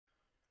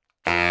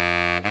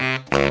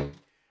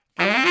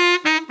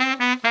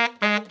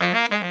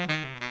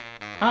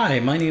Hi,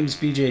 my name is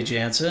BJ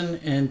Jansen,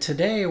 and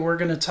today we're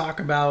going to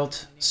talk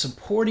about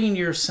supporting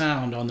your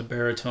sound on the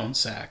baritone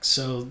sax.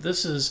 So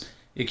this is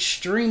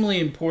extremely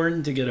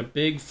important to get a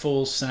big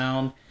full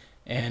sound,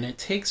 and it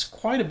takes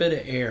quite a bit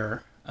of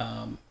air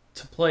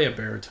to play a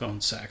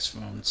baritone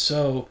saxophone.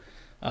 So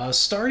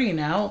starting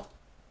out,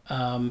 we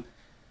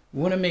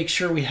want to make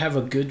sure we have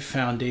a good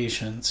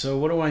foundation. So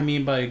what do I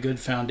mean by a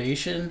good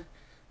foundation?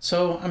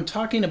 So I'm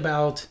talking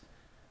about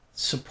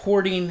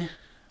supporting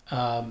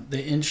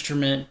the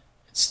instrument,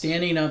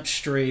 standing up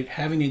straight,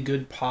 having a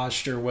good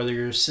posture, whether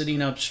you're sitting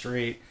up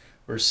straight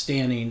or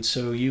standing,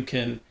 so you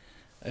can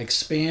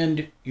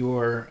expand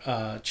your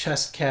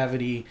chest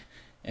cavity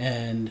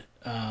and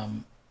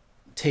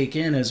take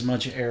in as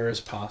much air as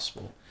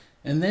possible.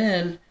 And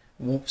then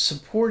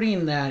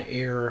supporting that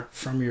air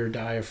from your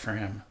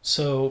diaphragm.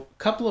 So a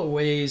couple of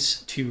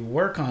ways to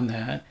work on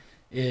that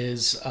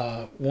is,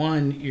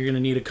 one, you're going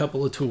to need a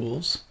couple of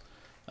tools.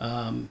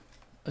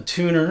 A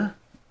tuner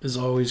is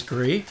always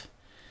great,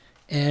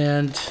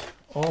 and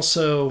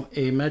also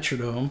a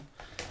metronome.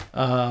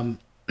 And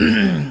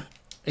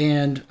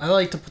I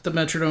like to put the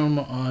metronome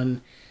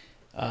on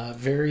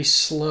very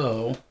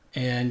slow,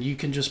 and you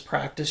can just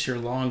practice your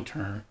long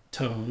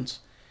tones,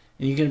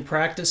 and you can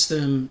practice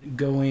them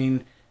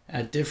going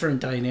at different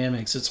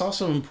dynamics. It's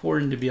also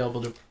important to be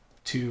able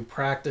to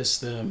practice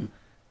them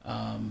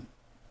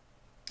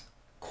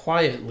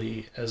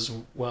quietly as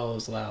well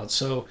as loud.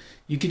 So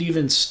you could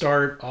even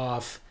start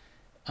off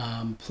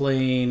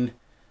playing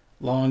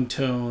long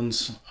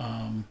tones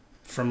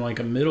from like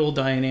a middle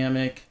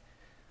dynamic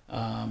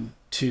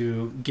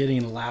to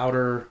getting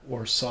louder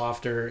or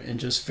softer and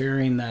just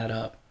varying that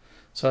up.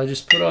 So I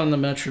just put on the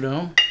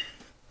metronome,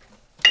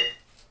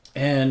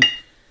 and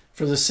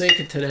for the sake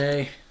of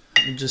today,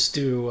 we'll just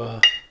do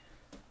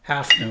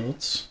half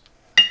notes.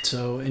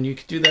 So, and you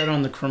could do that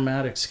on the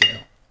chromatic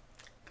scale.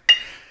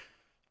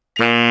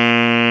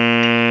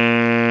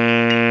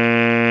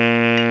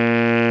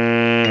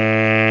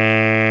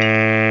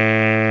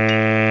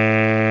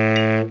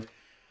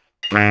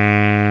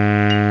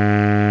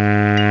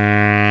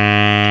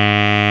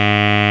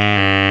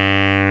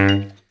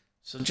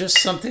 So just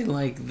something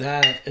like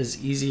that,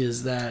 as easy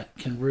as that,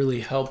 can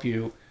really help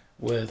you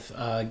with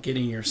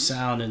getting your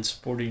sound and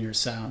supporting your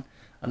sound.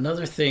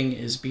 Another thing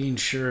is being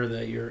sure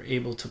that you're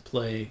able to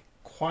play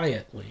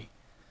quietly.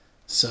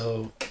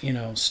 So, you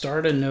know,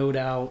 start a note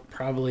out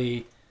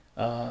probably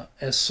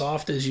as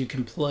soft as you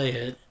can play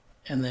it,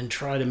 and then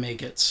try to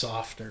make it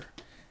softer.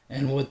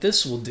 And what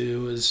this will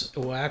do is it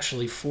will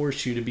actually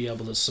force you to be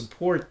able to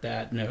support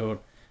that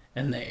note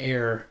and the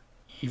air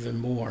even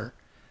more,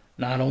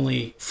 not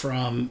only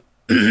from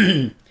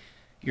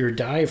your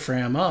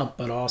diaphragm up,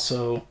 but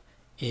also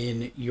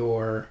in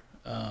your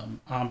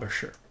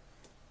embouchure.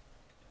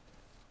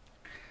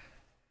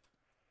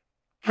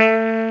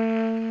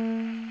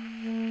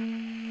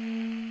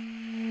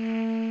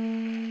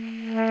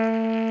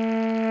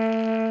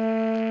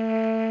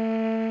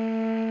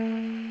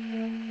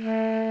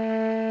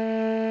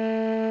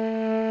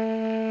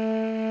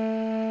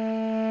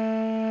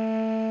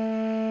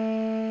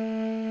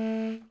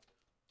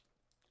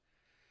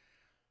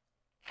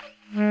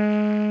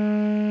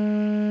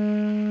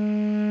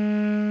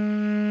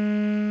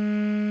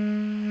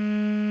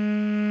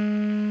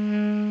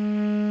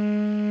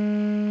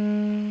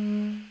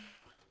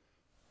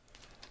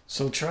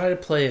 So try to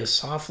play as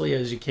softly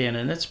as you can,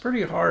 and it's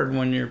pretty hard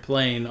when you're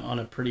playing on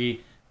a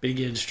pretty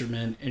big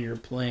instrument and you're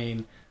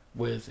playing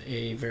with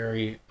a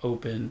very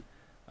open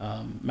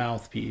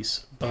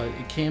mouthpiece, but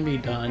it can be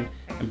done,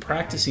 and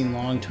practicing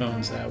long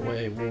tones that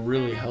way will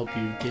really help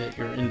you get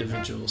your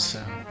individual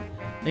sound.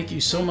 Thank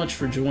you so much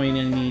for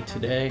joining me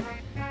today.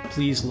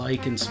 Please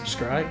like and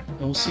subscribe, and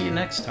we'll see you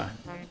next time.